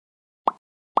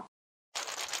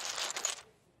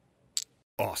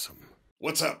awesome.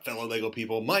 What's up, fellow LEGO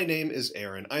people? My name is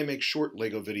Aaron. I make short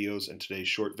LEGO videos, and today's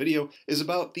short video is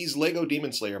about these LEGO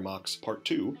Demon Slayer MOCs Part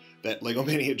 2 that LEGO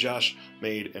Mania Josh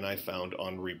made and I found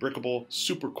on Rebrickable.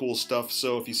 Super cool stuff.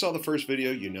 So if you saw the first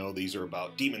video, you know these are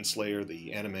about Demon Slayer,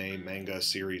 the anime manga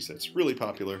series that's really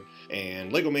popular,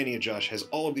 and LEGO Mania Josh has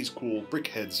all of these cool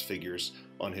Brickheadz figures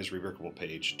on his Rebrickable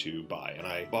page to buy. And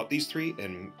I bought these three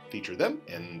and featured them,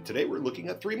 and today we're looking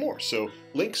at three more. So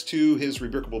links to his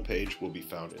Rebrickable page will be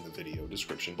found in the video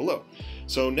description below.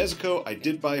 So Nezuko, I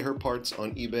did buy her parts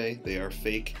on eBay. They are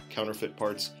fake counterfeit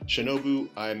parts. Shinobu,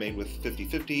 I made with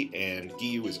 50-50, and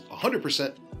Giyu is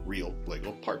 100% real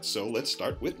LEGO parts. So let's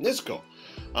start with Nezuko.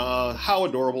 How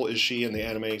adorable is she in the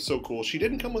anime? So cool. She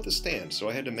didn't come with a stand, so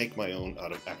I had to make my own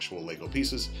out of actual LEGO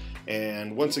pieces.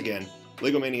 And once again,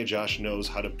 LEGO Mania Josh knows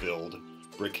how to build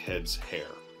Brickheadz hair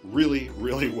really,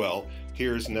 really well.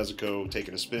 Here's Nezuko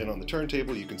taking a spin on the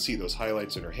turntable. You can see those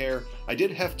highlights in her hair. I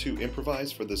did have to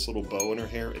improvise for this little bow in her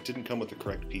hair. It didn't come with the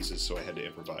correct pieces, so I had to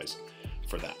improvise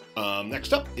for that.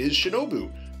 Next up is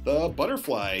Shinobu, the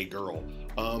butterfly girl.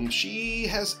 She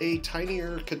has a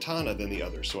tinier katana than the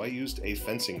others, so I used a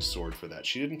fencing sword for that.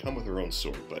 She didn't come with her own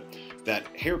sword, but that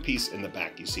hairpiece in the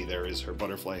back you see there is her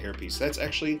butterfly hairpiece. That's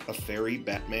actually a fairy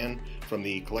Batman from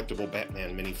the collectible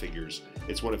Batman minifigures.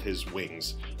 It's one of his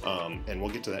wings, and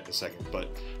we'll get to that in a second.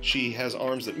 But she has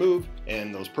arms that move,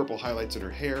 and those purple highlights in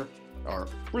her hair are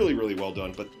really, really well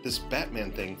done, but this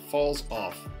Batman thing falls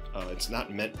off. It's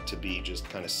not meant to be just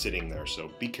kind of sitting there, so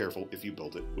be careful if you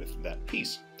build it with that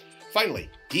piece. Finally,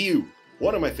 Giyu,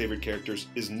 one of my favorite characters,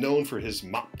 is known for his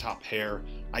mop-top hair.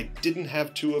 I didn't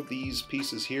have two of these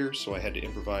pieces here, so I had to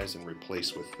improvise and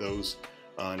replace with those.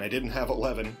 And I didn't have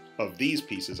 11 of these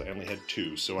pieces, I only had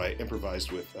 2, so I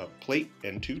improvised with a plate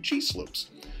and 2 cheese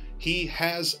slopes. He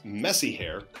has messy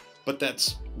hair, but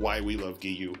that's why we love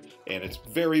Giyu, and it's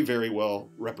very, very well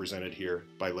represented here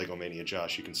by LEGO Mania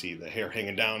Josh. You can see the hair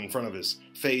hanging down in front of his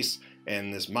face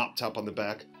and this mop top on the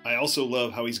back. I also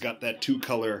love how he's got that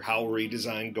 2-color Howry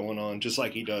design going on, just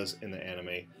like he does in the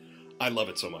anime. I love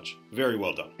it so much. Very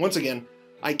well done. Once again,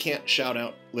 I can't shout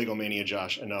out LEGO Mania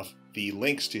Josh enough. The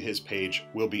links to his page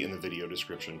will be in the video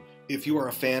description. If you are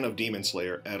a fan of Demon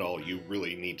Slayer at all, you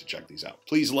really need to check these out.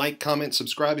 Please like, comment,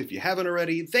 subscribe if you haven't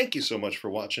already. Thank you so much for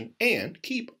watching, and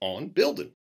keep on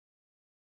building.